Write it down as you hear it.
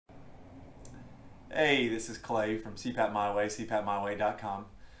Hey, this is Clay from CPAP My Way, CPAPmyway.com.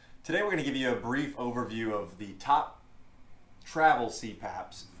 Today we're going to give you a brief overview of the top travel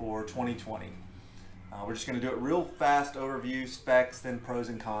CPAPs for 2020. We're just going to do it real fast overview, specs, then pros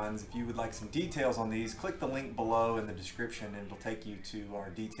and cons. If you would like some details on these, click the link below in the description and it'll take you to our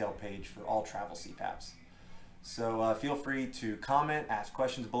detail page for all travel CPAPs. So feel free to comment, ask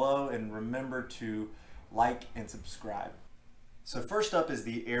questions below, and remember to like and subscribe. So first up is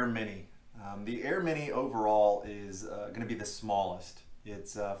the airmini. The airmini overall is going to be the smallest.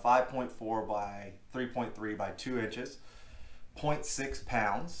 It's 5.4 by 3.3 by 2 inches, 0.6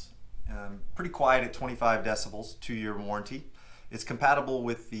 pounds, pretty quiet at 25 decibels, 2-year warranty. It's compatible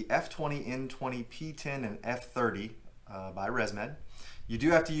with the F20, N20, P10, and F30 by ResMed. You do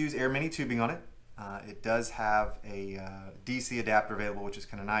have to use airmini tubing on it. It does have a DC adapter available, which is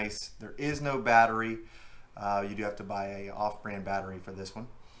kind of nice. There is no battery. You do have to buy a off-brand battery for this one.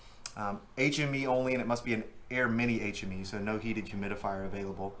 HME only, and it must be an airmini HME, so no heated humidifier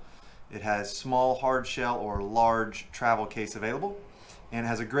available. It has small hard shell or large travel case available, and it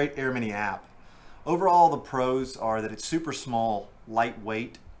has a great airmini app. Overall, the pros are that it's super small,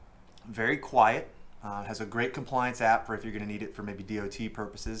 lightweight, very quiet, has a great compliance app for if you're going to need it for maybe DOT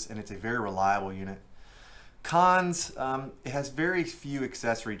purposes, and it's a very reliable unit. Cons, it has very few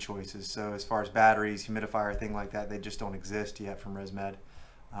accessory choices, so as far as batteries, humidifier, thing like that, they just don't exist yet from ResMed.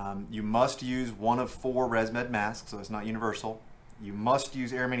 You must use one of 4 ResMed masks, so it's not universal. You must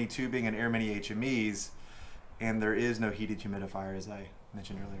use airmini tubing and airmini HMEs, and there is no heated humidifier, as I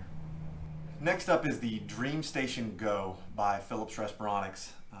mentioned earlier. Next up is the DreamStation Go by Philips Respironics.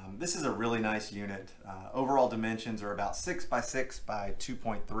 This is a really nice unit. Overall dimensions are about 6 by 6 by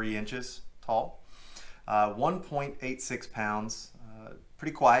 2.3 inches tall, 1.86 pounds,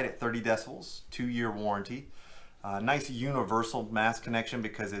 pretty quiet at 30 decibels, 2-year warranty. Nice universal mask connection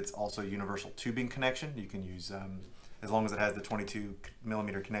because it's also universal tubing connection. You can use, as long as it has the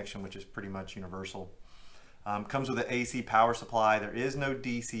 22mm connection, which is pretty much universal. Comes with an AC power supply. There is no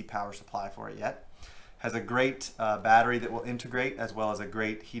DC power supply for it yet. Has a great battery that will integrate, as well as a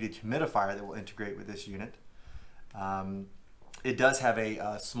great heated humidifier that will integrate with this unit. It does have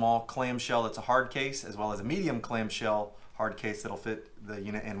a small clamshell that's a hard case, as well as a medium clamshell hard case that'll fit the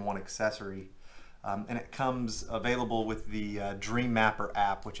unit and one accessory. And it comes available with the Dream Mapper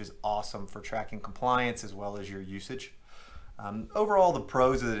app, which is awesome for tracking compliance as well as your usage. Overall, the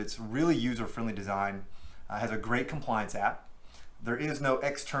pros are that it's really user-friendly design, has a great compliance app. There is no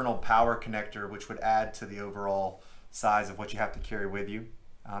external power connector, which would add to the overall size of what you have to carry with you.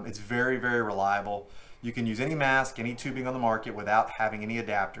 It's very, very reliable. You can use any mask, any tubing on the market without having any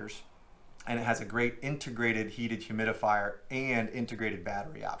adapters. And it has a great integrated heated humidifier and integrated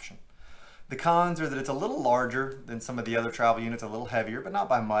battery option. The cons are that it's a little larger than some of the other travel units, a little heavier, but not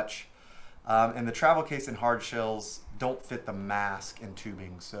by much. And the travel case and hard shells don't fit the mask and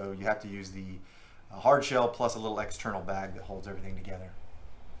tubing, so you have to use the hard shell plus a little external bag that holds everything together.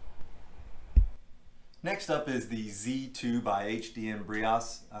 Next up is the Z2 by HDM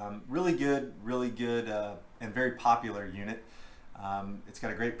Brios. Really good, and very popular unit. It's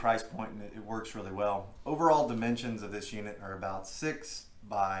got a great price point and it works really well. Overall dimensions of this unit are about 6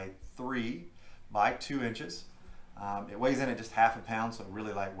 by 3 by 2 inches. It weighs in at just half a pound, so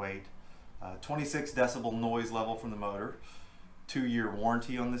really lightweight. 26 decibel noise level from the motor. 2-year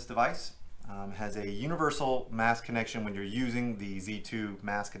warranty on this device. Has a universal mask connection when you're using the Z2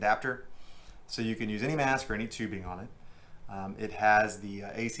 mask adapter, so you can use any mask or any tubing on it. It has the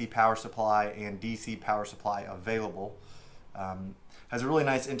AC power supply and DC power supply available. Has a really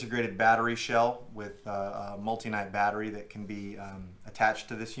nice integrated battery shell with a multi-night battery that can be attached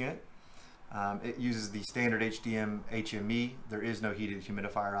to this unit. It uses the standard HDM HME. There is no heated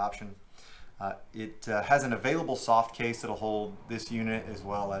humidifier option. It has an available soft case that'll hold this unit as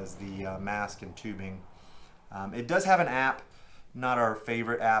well as the mask and tubing. It does have an app, not our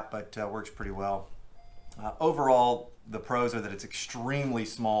favorite app, but works pretty well. Overall, the pros are that it's extremely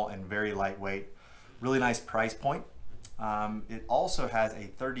small and very lightweight. Really nice price point. It also has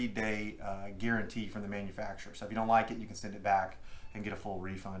a 30-day guarantee from the manufacturer, so if you don't like it, you can send it back and get a full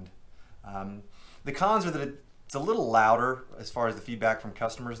refund. The cons are that it's a little louder as far as the feedback from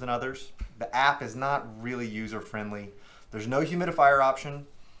customers than others. The app is not really user-friendly. There's no humidifier option,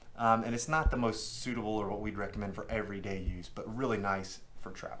 and it's not the most suitable or what we'd recommend for everyday use, but really nice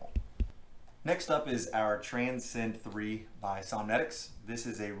for travel. Next up is our Transcend 3 by Somnetics. This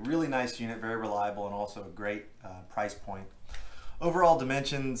is a really nice unit, very reliable, and also a great price point. Overall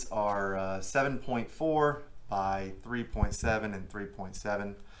dimensions are 7.4 by 3.7 and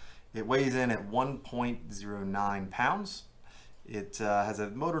 3.7. It weighs in at 1.09 pounds. It has a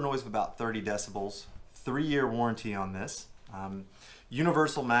motor noise of about 30 decibels, 3-year warranty on this.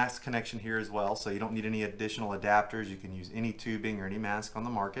 Universal mask connection here as well, so you don't need any additional adapters. You can use any tubing or any mask on the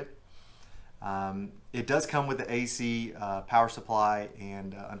market. It does come with the AC power supply,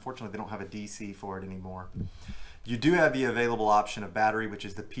 and unfortunately they don't have a DC for it anymore. You do have the available option of battery, which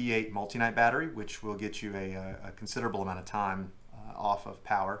is the P8 multi-night battery, which will get you a considerable amount of time off of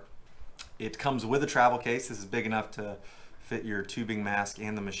power. It comes with a travel case. This is big enough to fit your tubing mask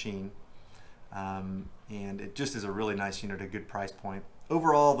and the machine. And it just is a really nice unit at a good price point.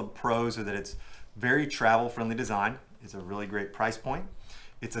 Overall, the pros are that it's very travel-friendly design. It's a really great price point.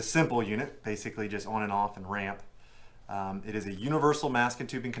 It's a simple unit, basically just on and off and ramp. It is a universal mask and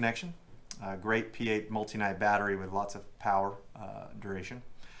tubing connection. Great P8 multi-night battery with lots of power duration.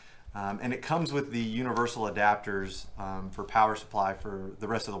 And it comes with the universal adapters for power supply for the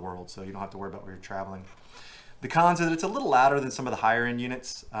rest of the world, so you don't have to worry about where you're traveling. The cons are that it's a little louder than some of the higher end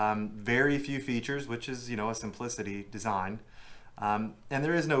units. Very few features, which is, you know, a simplicity design. And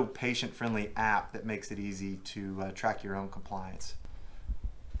there is no patient-friendly app that makes it easy to track your own compliance.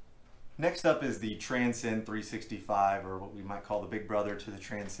 Next up is the Transcend 365, or what we might call the big brother to the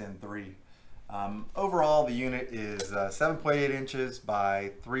Transcend 3. Overall, the unit is 7.8 inches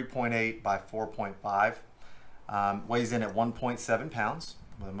by 3.8 by 4.5. Weighs in at 1.7 pounds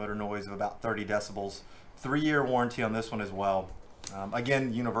with a motor noise of about 30 decibels. 3-year warranty on this one as well.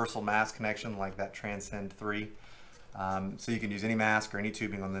 Again, universal mask connection like that Transcend 3. So you can use any mask or any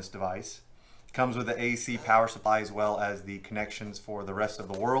tubing on this device. It comes with the AC power supply as well as the connections for the rest of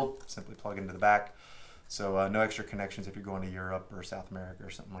the world. Simply plug into the back. So no extra connections if you're going to Europe or South America or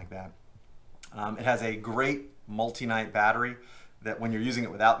something like that. It has a great multi-night battery that when you're using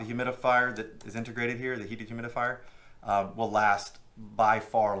it without the humidifier that is integrated here, the heated humidifier, will last by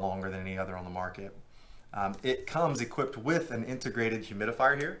far longer than any other on the market. It comes equipped with an integrated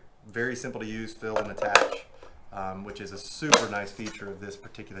humidifier here. Very simple to use, fill and attach, which is a super nice feature of this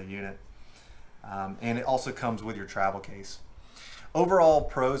particular unit. And it also comes with your travel case. Overall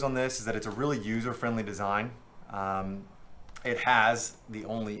pros on this is that it's a really user-friendly design. It has the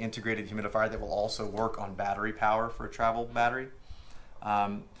only integrated humidifier that will also work on battery power for a travel battery.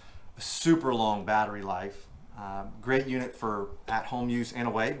 Super long battery life. Great unit for at-home use and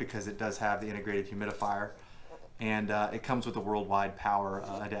away because it does have the integrated humidifier, and it comes with the worldwide power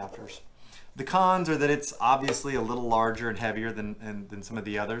adapters. The cons are that it's obviously a little larger and heavier than some of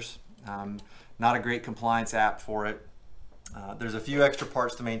the others. Not a great compliance app for it. There's a few extra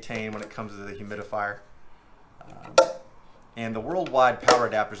parts to maintain when it comes to the humidifier. And the worldwide power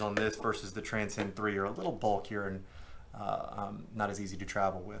adapters on this versus the Transcend 3 are a little bulkier and not as easy to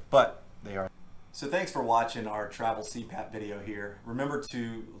travel with, but they are. So thanks for watching our travel CPAP video here. Remember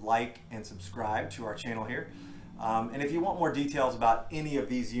to like and subscribe to our channel here. And if you want more details about any of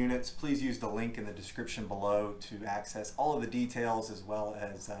these units, please use the link in the description below to access all of the details as well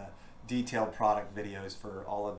as detailed product videos for all of